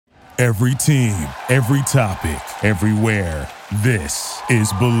Every team, every topic, everywhere. This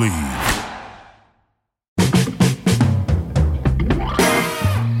is Believe.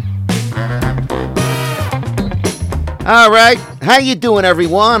 All right, how you doing,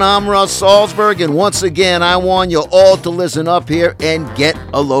 everyone? I'm Russ Salzberg, and once again, I want you all to listen up here and get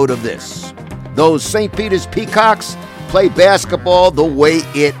a load of this. Those St. Peter's Peacocks play basketball the way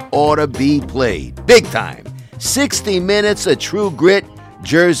it ought to be played. Big time. 60 minutes of true grit,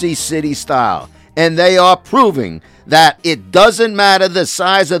 Jersey City style. And they are proving that it doesn't matter the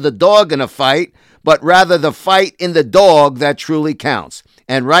size of the dog in a fight, but rather the fight in the dog that truly counts.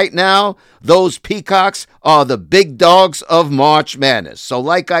 And right now, those Peacocks are the big dogs of March Madness. So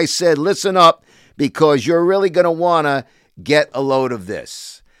like I said, listen up, because you're really going to want to get a load of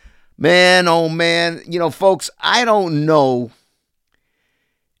this. Man, oh man, folks, I don't know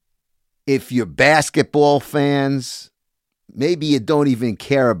if you're basketball fans. Maybe you don't even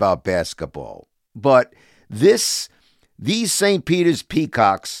care about basketball. But these St. Peter's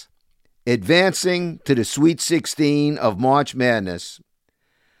Peacocks advancing to the Sweet 16 of March Madness,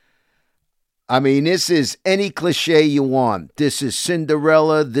 I mean, this is any cliche you want. This is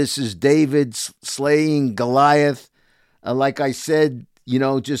Cinderella. This is David slaying Goliath. Like I said,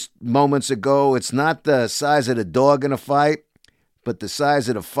 just moments ago, it's not the size of the dog in a fight, but the size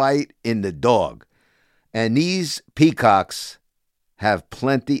of the fight in the dog. And these Peacocks have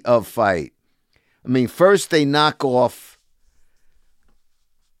plenty of fight. I mean, first they knock off,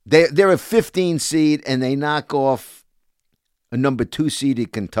 they're a 15 seed, and they knock off a number 2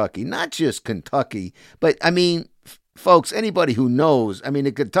 seeded Kentucky. Not just Kentucky, but I mean, folks, anybody who knows, I mean,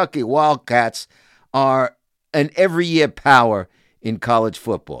 the Kentucky Wildcats are an every year power in college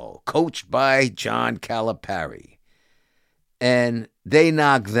football, coached by John Calipari. And they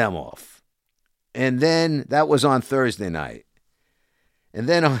knock them off. And then that was on Thursday night. And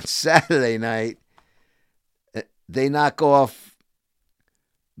then on Saturday night, they knock off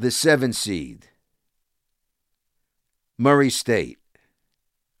the 7 seed, Murray State.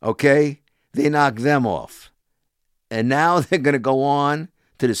 Okay? They knock them off. And now they're going to go on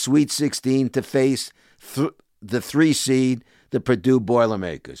to the Sweet 16 to face the 3 seed, the Purdue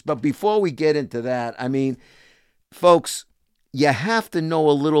Boilermakers. But before we get into that, I mean, folks, you have to know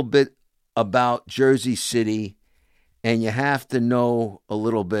a little bit about Jersey City, and you have to know a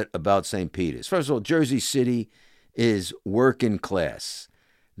little bit about St. Peter's. First of all, Jersey City is working class.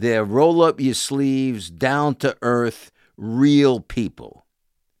 They're roll-up-your-sleeves, down-to-earth, real people.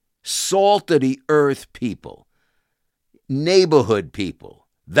 Salt-of-the-earth people. Neighborhood people.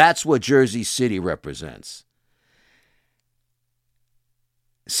 That's what Jersey City represents.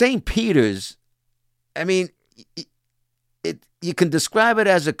 St. Peter's, I mean, you can describe it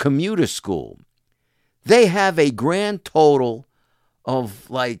as a commuter school. They have a grand total of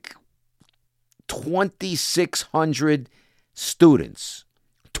like 2,600 students.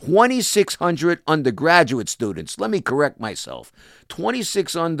 2,600 undergraduate students. Let me correct myself.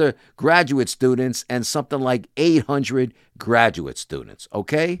 26 undergraduate students and something like 800 graduate students,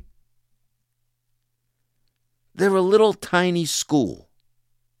 okay? They're a little tiny school.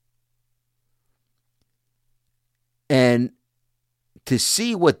 And to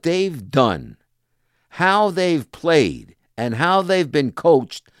see what they've done, how they've played, and how they've been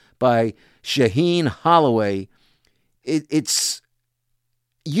coached by Shaheen Holloway, it's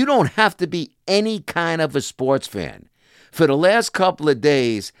you don't have to be any kind of a sports fan. For the last couple of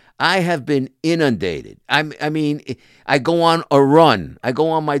days, I have been inundated. I mean, I go on a run. I go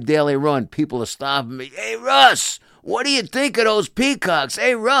on my daily run. People are stopping me. Hey, Russ, what do you think of those Peacocks?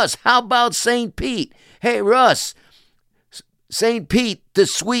 Hey, Russ, how about St. Pete? Hey, Russ, St. Pete, the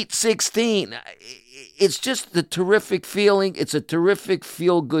Sweet 16. It's just a terrific feeling. It's a terrific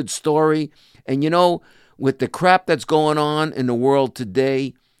feel-good story. And, with the crap that's going on in the world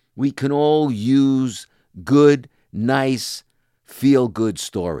today, we can all use good, nice, feel-good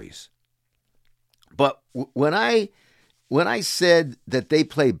stories. But when I said that they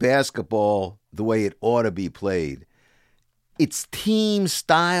play basketball the way it ought to be played, it's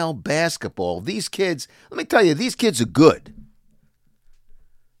team-style basketball. These kids, let me tell you, these kids are good.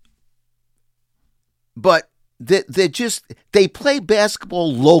 But they play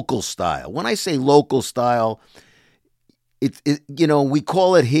basketball local style. When I say local style, we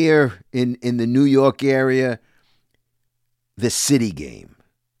call it here in the New York area the city game.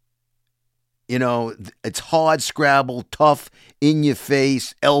 It's hard scrabble, tough, in your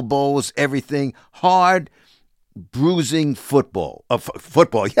face, elbows, everything. Hard, bruising football.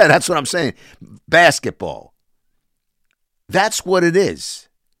 Football, yeah, that's what I'm saying. Basketball. That's what it is.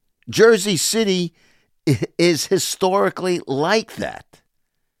 Jersey City is historically like that.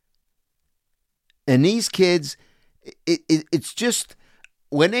 And these kids, it's just,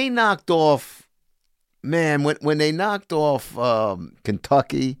 when they knocked off, man, when they knocked off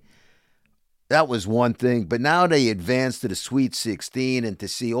Kentucky, that was one thing. But now they advanced to the Sweet 16, and to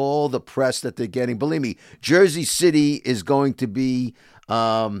see all the press that they're getting. Believe me, Jersey City is going to be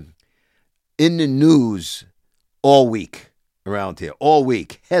in the news all week around here, all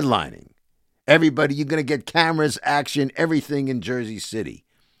week, headlining. Everybody, you're going to get cameras, action, everything in Jersey City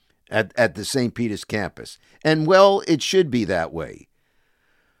at the St. Peter's campus. And, well, it should be that way.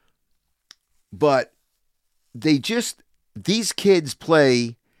 But these kids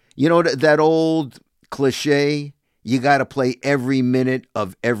play, that old cliche, you got to play every minute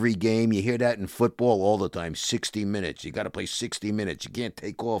of every game. You hear that in football all the time, 60 minutes. You got to play 60 minutes. You can't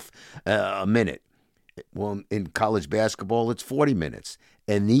take off a minute. Well, in college basketball, it's 40 minutes.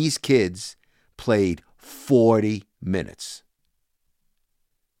 And these kids played 40 minutes.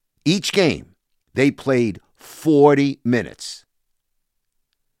 Each game, they played 40 minutes.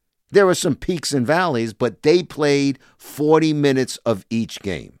 There were some peaks and valleys, but they played 40 minutes of each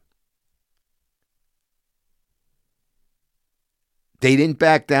game. They didn't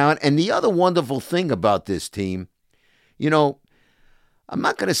back down. And the other wonderful thing about this team, I'm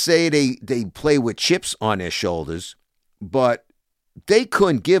not going to say they play with chips on their shoulders, but they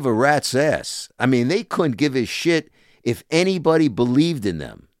couldn't give a rat's ass. I mean, they couldn't give a shit if anybody believed in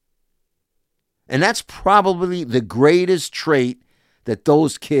them. And that's probably the greatest trait that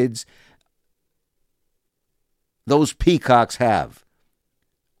those kids, those peacocks have.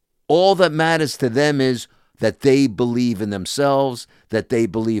 All that matters to them is that they believe in themselves, that they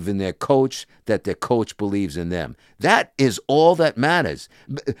believe in their coach, that their coach believes in them. That is all that matters.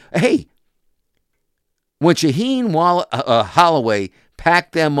 Hey, when Shaheen Holloway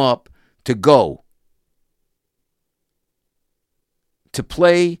packed them up to go to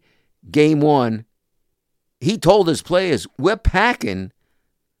play game one, he told his players, we're packing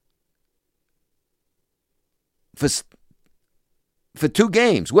for 2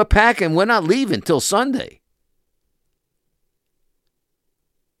 games. We're packing. We're not leaving till Sunday.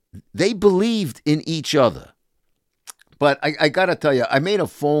 They believed in each other. But I got to tell you, I made a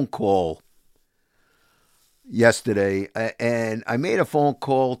phone call yesterday, and I made a phone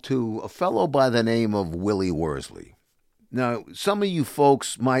call to a fellow by the name of Willie Worsley. Now, some of you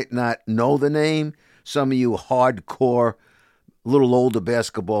folks might not know the name. Some of you hardcore, little older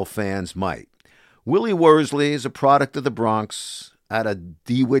basketball fans might. Willie Worsley is a product of the Bronx, out of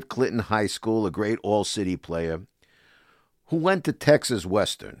DeWitt Clinton High School, a great all-city player, who went to Texas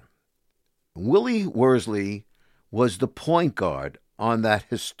Western. Willie Worsley was the point guard on that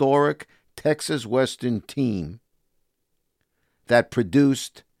historic Texas Western team that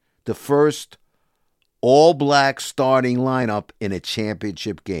produced the first all-black starting lineup in a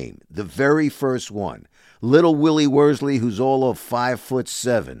championship game. The very first one. Little Willie Worsley, who's all of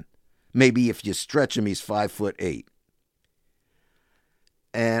 5'7". Maybe if you stretch him, he's 5'8".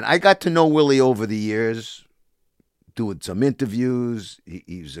 And I got to know Willie over the years, doing some interviews.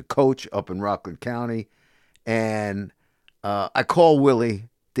 He was a coach up in Rockland County. And I called Willie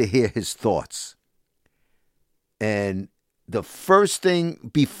to hear his thoughts. And the first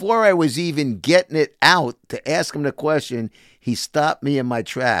thing, before I was even getting it out to ask him the question, he stopped me in my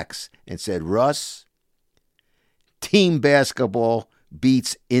tracks and said, Russ, team basketball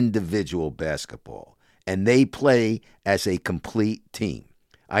beats individual basketball, and they play as a complete team.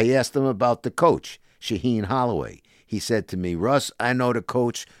 I asked him about the coach, Shaheen Holloway. He said to me, Russ, I know the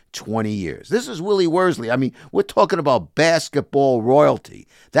coach 20 years. This is Willie Worsley. I mean, we're talking about basketball royalty.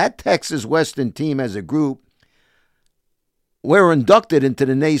 That Texas Western team as a group, we're inducted into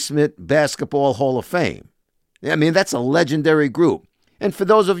the Naismith Basketball Hall of Fame. I mean, that's a legendary group. And for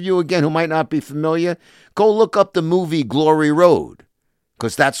those of you, again, who might not be familiar, go look up the movie Glory Road,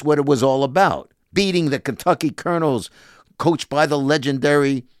 because that's what it was all about. Beating the Kentucky Colonels, coached by the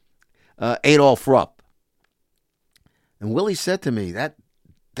legendary Adolph Rupp. And Willie said to me,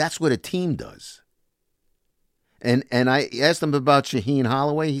 that's what a team does. And I asked him about Shaheen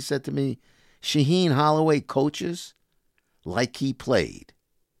Holloway. He said to me, Shaheen Holloway coaches like he played.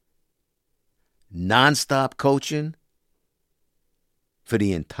 Nonstop coaching for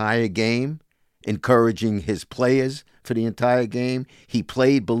the entire game, encouraging his players for the entire game. He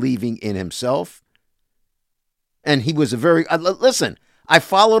played believing in himself. And he was a very... listen, I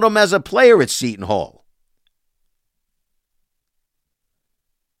followed him as a player at Seton Hall.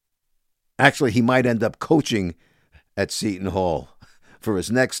 Actually, he might end up coaching at Seton Hall for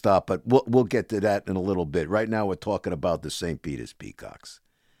his next stop, but we'll get to that in a little bit. Right now, we're talking about the St. Peter's Peacocks.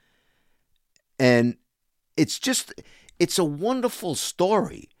 And it's a wonderful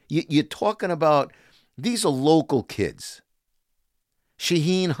story. You're talking about, these are local kids.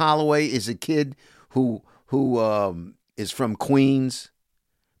 Shaheen Holloway is a kid who is from Queens,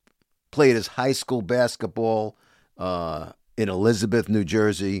 played his high school basketball in Elizabeth, New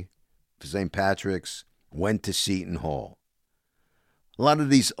Jersey, for St. Patrick's, went to Seton Hall. A lot of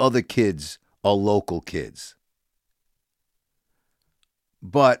these other kids are local kids.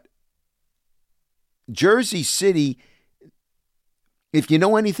 But Jersey City, if you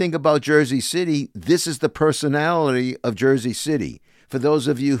know anything about Jersey City, this is the personality of Jersey City. For those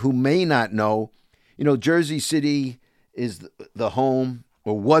of you who may not know, Jersey City is the home,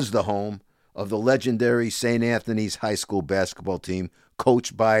 or was the home, of the legendary St. Anthony's high school basketball team,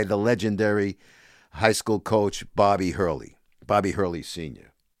 coached by the legendary high school coach Bobby Hurley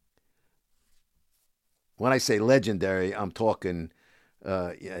Sr. When I say legendary, I'm talking,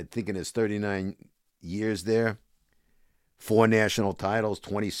 I think in his 39 years there, 4 national titles,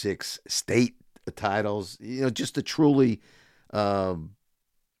 26 state titles, just a truly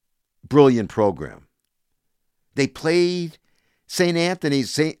brilliant program. They played St.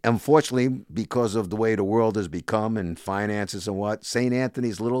 Anthony's, unfortunately, because of the way the world has become and finances and what, St.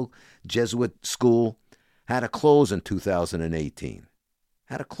 Anthony's little Jesuit school had to close in 2018.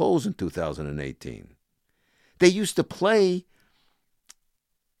 They used to play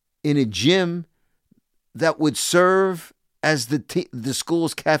in a gym that would serve as the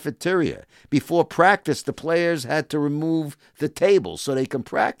school's cafeteria. Before practice, the players had to remove the tables so they can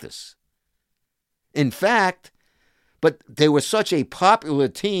practice. In fact, but they were such a popular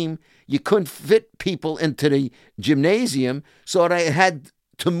team, you couldn't fit people into the gymnasium, so they had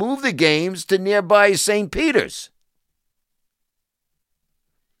to move the games to nearby St. Peter's.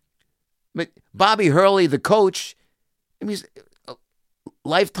 But Bobby Hurley, the coach, he's a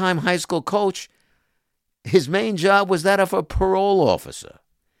lifetime high school coach. His main job was that of a parole officer.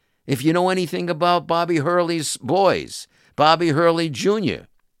 If you know anything about Bobby Hurley's boys, Bobby Hurley Jr.,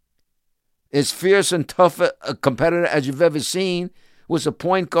 as fierce and tough a competitor as you've ever seen, was a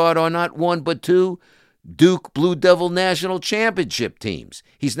point guard on not one but 2 Duke Blue Devil national championship teams.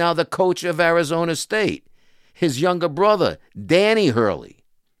 He's now the coach of Arizona State. His younger brother, Danny Hurley,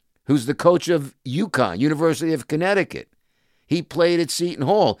 who's the coach of UConn, University of Connecticut. He played at Seton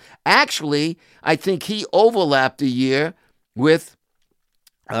Hall. Actually, I think he overlapped a year with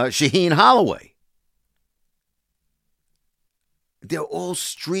Shaheen Holloway. They're all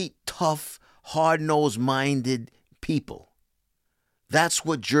street tough, hard-nosed minded people. That's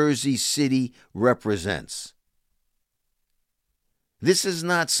what Jersey City represents. This is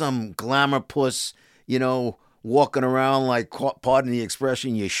not some glamour puss, walking around like, pardon the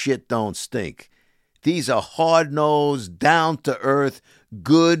expression, your shit don't stink. These are hard-nosed, down-to-earth,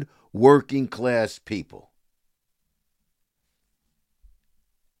 good, working-class people.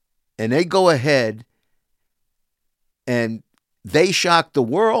 And they go ahead and they shock the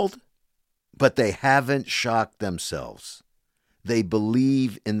world, but they haven't shocked themselves. They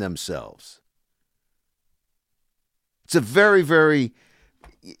believe in themselves. It's a very, very,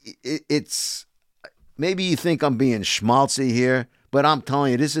 it's, maybe you think I'm being schmaltzy here, but I'm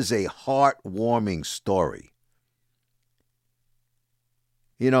telling you, this is a heartwarming story.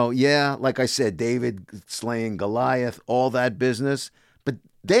 Like I said, David slaying Goliath, all that business, but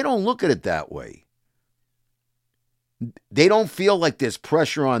they don't look at it that way. They don't feel like there's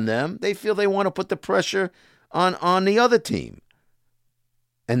pressure on them. They feel they want to put the pressure on the other team.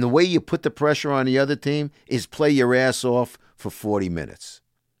 And the way you put the pressure on the other team is play your ass off for 40 minutes.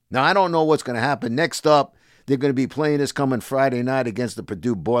 Now, I don't know what's going to happen. Next up, they're going to be playing this coming Friday night against the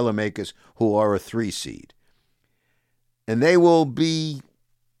Purdue Boilermakers, who are a 3 seed. And they're going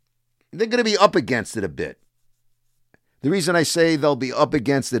to be up against it a bit. The reason I say they'll be up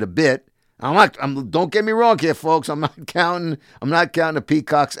against it a bit, don't get me wrong here, folks. I'm not counting the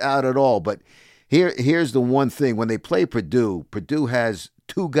Peacocks out at all. But here's the one thing. When they play Purdue has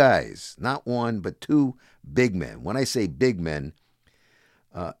 2 guys, not one, but 2 big men. When I say big men,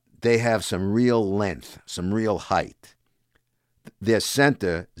 they have some real length, some real height. Their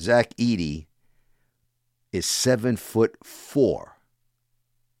center, Zach Edey, is 7'4".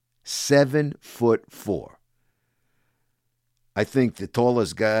 7'4". I think the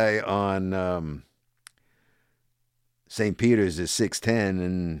tallest guy on St. Peter's is 6'10",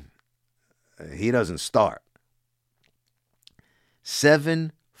 and he doesn't start.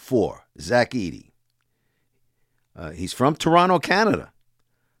 7'4", Zach Edey. He's from Toronto, Canada.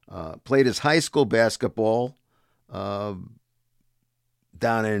 Played his high school basketball down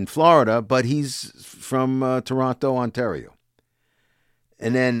in Florida, but he's from Toronto, Ontario.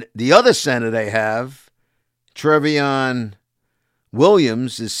 And then the other center they have, Trevion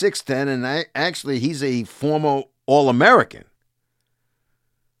Williams is 6'10", and actually he's a former All-American.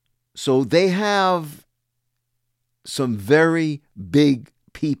 So they have some very big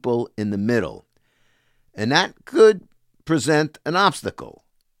people in the middle, and that could present an obstacle.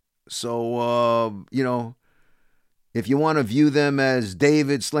 So, if you want to view them as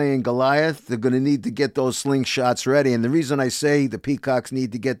David slaying Goliath, they're going to need to get those slingshots ready. And the reason I say the Peacocks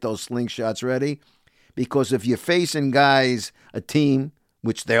need to get those slingshots ready, because if you're facing a team,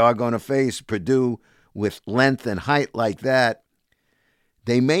 which they are going to face, Purdue, with length and height like that,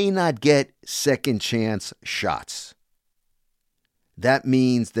 they may not get second chance shots. That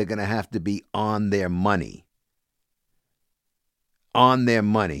means they're going to have to be on their money. On their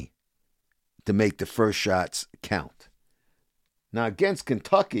money to make the first shots count. Now, against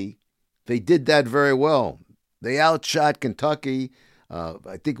Kentucky, they did that very well. They outshot Kentucky,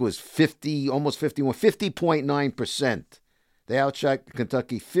 I think it was 50.9%. They outshot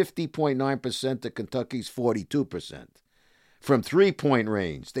Kentucky 50.9% to Kentucky's 42%. From three-point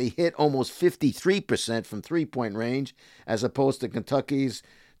range, they hit almost 53% from three-point range as opposed to Kentucky's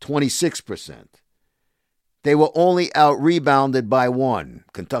 26%. They were only out-rebounded by one.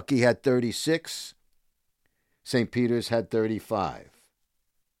 Kentucky had 36. St. Peter's had 35.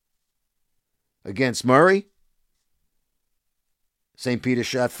 Against Murray, St. Peter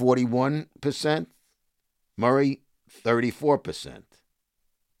shot 41%. Murray, 34%.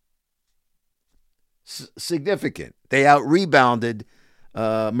 Significant. They out-rebounded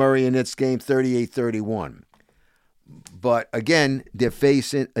Murray in its game 38-31. But again, they're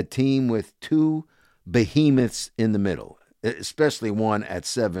facing a team with two behemoths in the middle, especially one at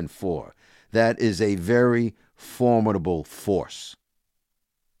 7'4". That is a very formidable force.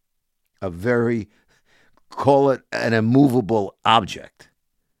 A very, call it an immovable object.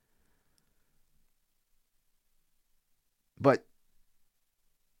 But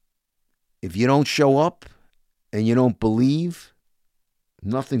if you don't show up and you don't believe,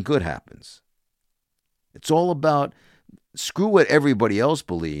 nothing good happens. It's all about, screw what everybody else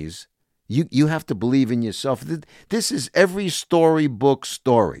believes. You have to believe in yourself. This is every storybook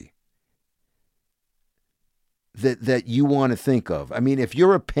story that you want to think of. I mean, if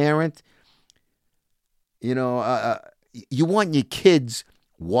you're a parent, you want your kids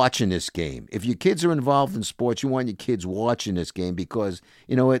watching this game. If your kids are involved in sports, you want your kids watching this game because,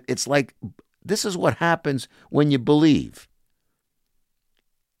 it's like this is what happens when you believe.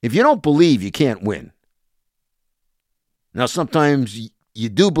 If you don't believe, you can't win. Now, sometimes you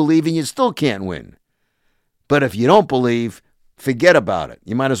do believe and you still can't win. But if you don't believe, forget about it.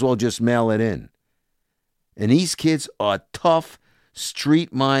 You might as well just mail it in. And these kids are tough,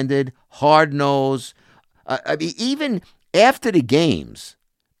 street-minded, hard-nosed. I mean, even after the games,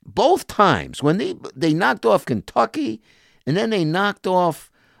 both times, when they knocked off Kentucky and then they knocked off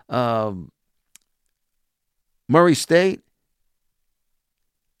Murray State,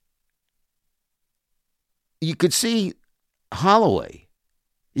 you could see Holloway.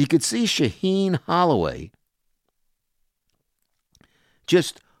 You could see Shaheen Holloway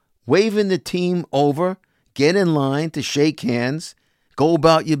just waving the team over, get in line to shake hands, go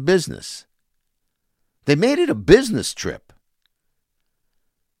about your business. They made it a business trip.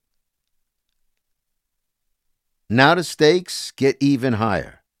 Now the stakes get even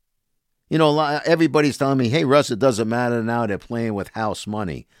higher. Everybody's telling me, hey, Russ, it doesn't matter now. They're playing with house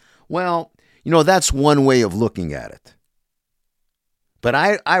money. Well, that's one way of looking at it. But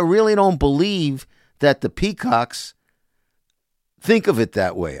I really don't believe that the Peacocks think of it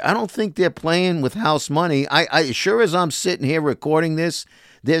that way. I don't think they're playing with house money. I sure as I'm sitting here recording this,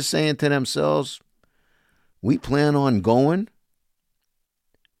 they're saying to themselves, we plan on going.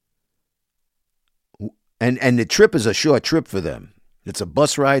 And the trip is a short trip for them. It's a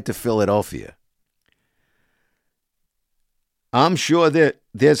bus ride to Philadelphia. I'm sure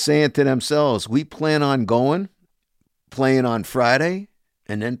they're saying to themselves, we plan on going, playing on Friday,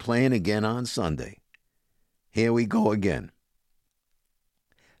 and then playing again on Sunday. Here we go again.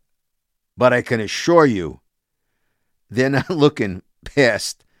 But I can assure you, they're not looking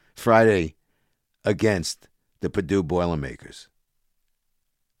past Friday against the Purdue Boilermakers.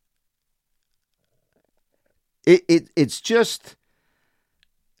 It's just,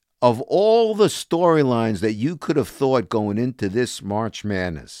 of all the storylines that you could have thought going into this March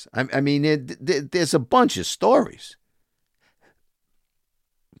Madness, I mean, there's a bunch of stories.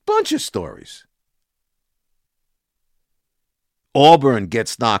 Bunch of stories. Auburn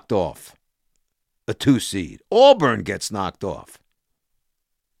gets knocked off. A 2 seed. Auburn gets knocked off.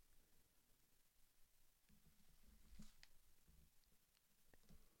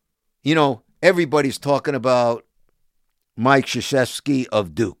 Everybody's talking about Mike Krzyzewski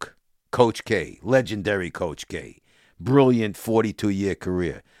of Duke, Coach K, legendary Coach K, brilliant 42-year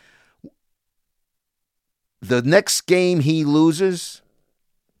career. The next game he loses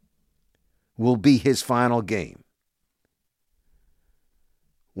will be his final game.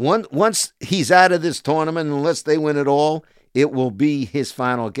 Once he's out of this tournament, unless they win it all, it will be his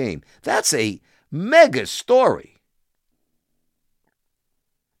final game. That's a mega story.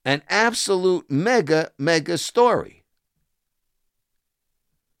 An absolute mega story.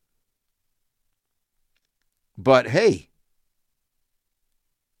 But hey,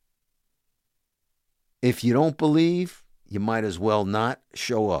 if you don't believe, you might as well not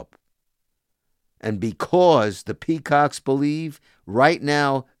show up. And because the Peacocks believe, right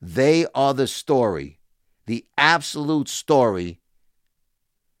now they are the story, the absolute story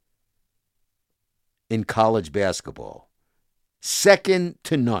in college basketball. Second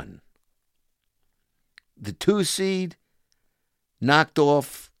to none. The 2 seed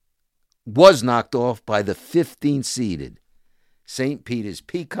was knocked off by the 15 seeded St. Peter's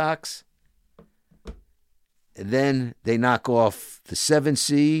Peacocks. And then they knock off the 7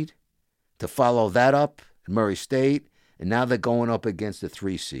 seed to follow that up, Murray State, and now they're going up against the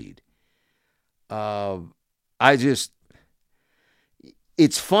 3 seed.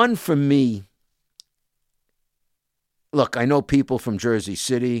 It's fun for me. Look, I know people from Jersey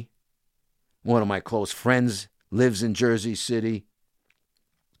City. One of my close friends lives in Jersey City.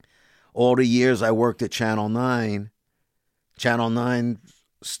 All the years I worked at Channel 9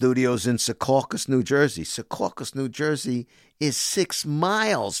 studios in Secaucus, New Jersey. Secaucus, New Jersey is 6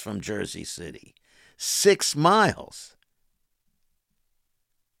 miles from Jersey City. 6 miles.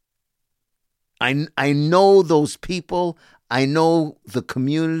 I know those people. I know the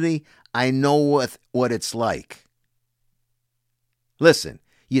community. I know what it's like. Listen,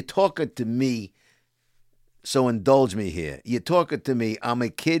 you're talking to me, so indulge me here. You're talking to me. I'm a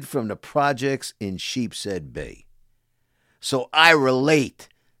kid from the projects in Sheepshead Bay. So I relate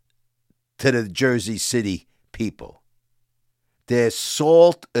to the Jersey City people. They're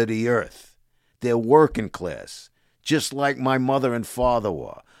salt of the earth. They're working class, just like my mother and father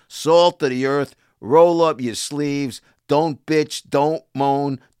were. Salt of the earth, roll up your sleeves, don't bitch, don't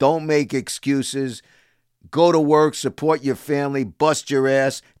moan, don't make excuses. Go to work, support your family, bust your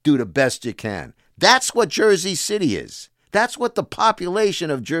ass, do the best you can. That's what Jersey City is. That's what the population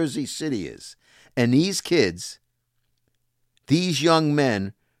of Jersey City is. And these kids, these young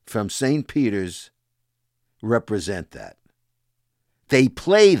men from St. Peter's represent that. They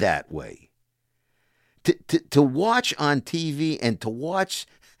play that way. To watch on TV and to watch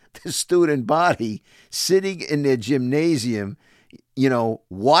the student body sitting in their gymnasium,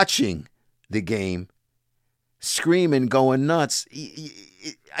 watching the game, screaming, going nuts.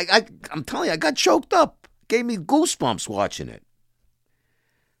 I'm telling you, I got choked up. Gave me goosebumps watching it.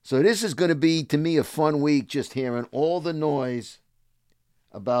 So this is going to be, to me, a fun week, just hearing all the noise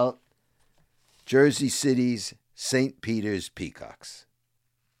about Jersey City's St. Peter's Peacocks.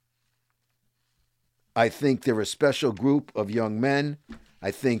 I think they're a special group of young men.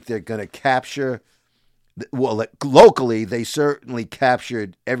 I think they're going to capture, locally, they certainly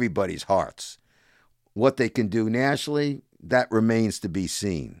captured everybody's hearts. What they can do nationally, that remains to be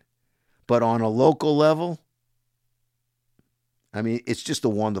seen. But on a local level, I mean, it's just a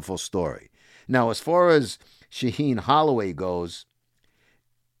wonderful story. Now, as far as Shaheen Holloway goes,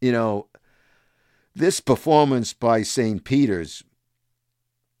 this performance by St. Peter's,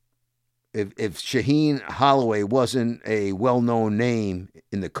 if Shaheen Holloway wasn't a well-known name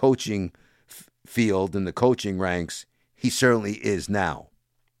in the coaching field, in the coaching ranks, he certainly is now.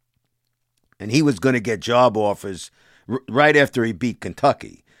 And he was going to get job offers right after he beat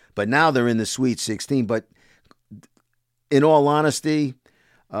Kentucky. But now they're in the Sweet 16. But in all honesty,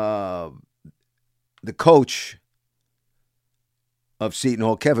 the coach of Seton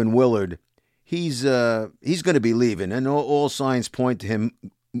Hall, Kevin Willard, he's going to be leaving. And all signs point to him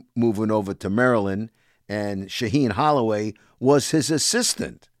moving over to Maryland. And Shaheen Holloway was his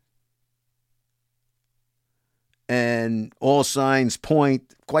assistant. And all signs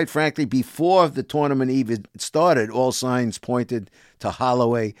point, quite frankly, before the tournament even started, all signs pointed to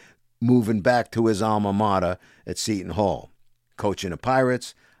Holloway moving back to his alma mater at Seton Hall, coaching the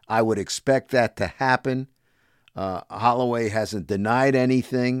Pirates. I would expect that to happen. Holloway hasn't denied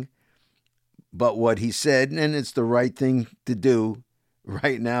anything, but what he said, and it's the right thing to do,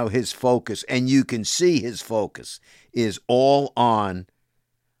 right now his focus, and you can see his focus, is all on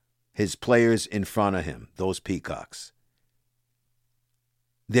his players in front of him, those Peacocks.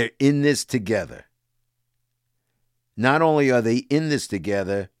 They're in this together. Not only are they in this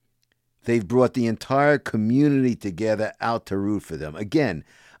together, They've brought the entire community together out to root for them. Again,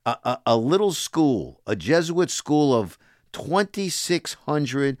 a little school, a Jesuit school of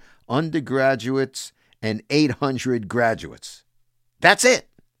 2,600 undergraduates and 800 graduates. That's it.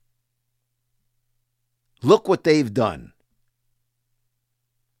 Look what they've done.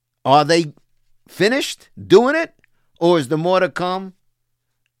 Are they finished doing it, or is there more to come?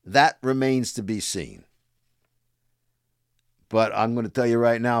 That remains to be seen. But I'm going to tell you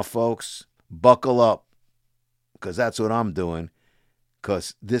right now, folks, buckle up, because that's what I'm doing,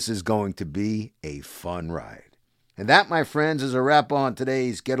 because this is going to be a fun ride. And that, my friends, is a wrap on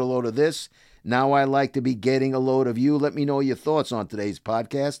today's Get a Load of This. Now I like to be getting a load of you. Let me know your thoughts on today's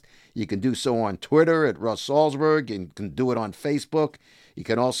podcast. You can do so on Twitter at Russ Salzberg, and you can do it on Facebook. You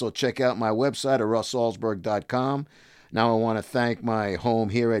can also check out my website at russsalzberg.com. Now I want to thank my home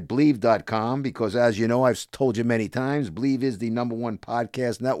here at Believe.com, because as you know, I've told you many times, Believe is the #1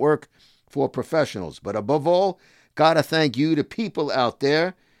 podcast network for professionals. But above all, got to thank you, the people out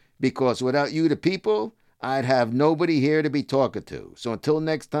there, because without you, the people, I'd have nobody here to be talking to. So until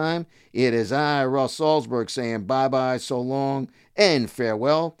next time, it is I, Russ Salzberg, saying bye-bye, so long, and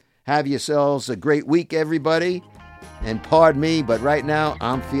farewell. Have yourselves a great week, everybody. And pardon me, but right now,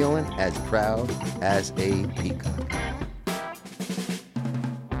 I'm feeling as proud as a peacock.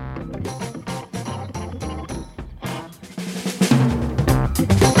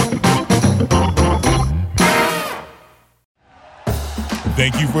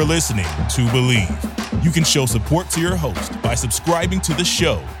 Thank you for listening to Believe. You can show support to your host by subscribing to the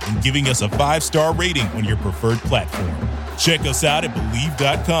show and giving us a 5-star rating on your preferred platform. Check us out at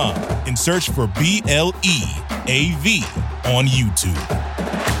Believe.com and search for BLEAV on YouTube.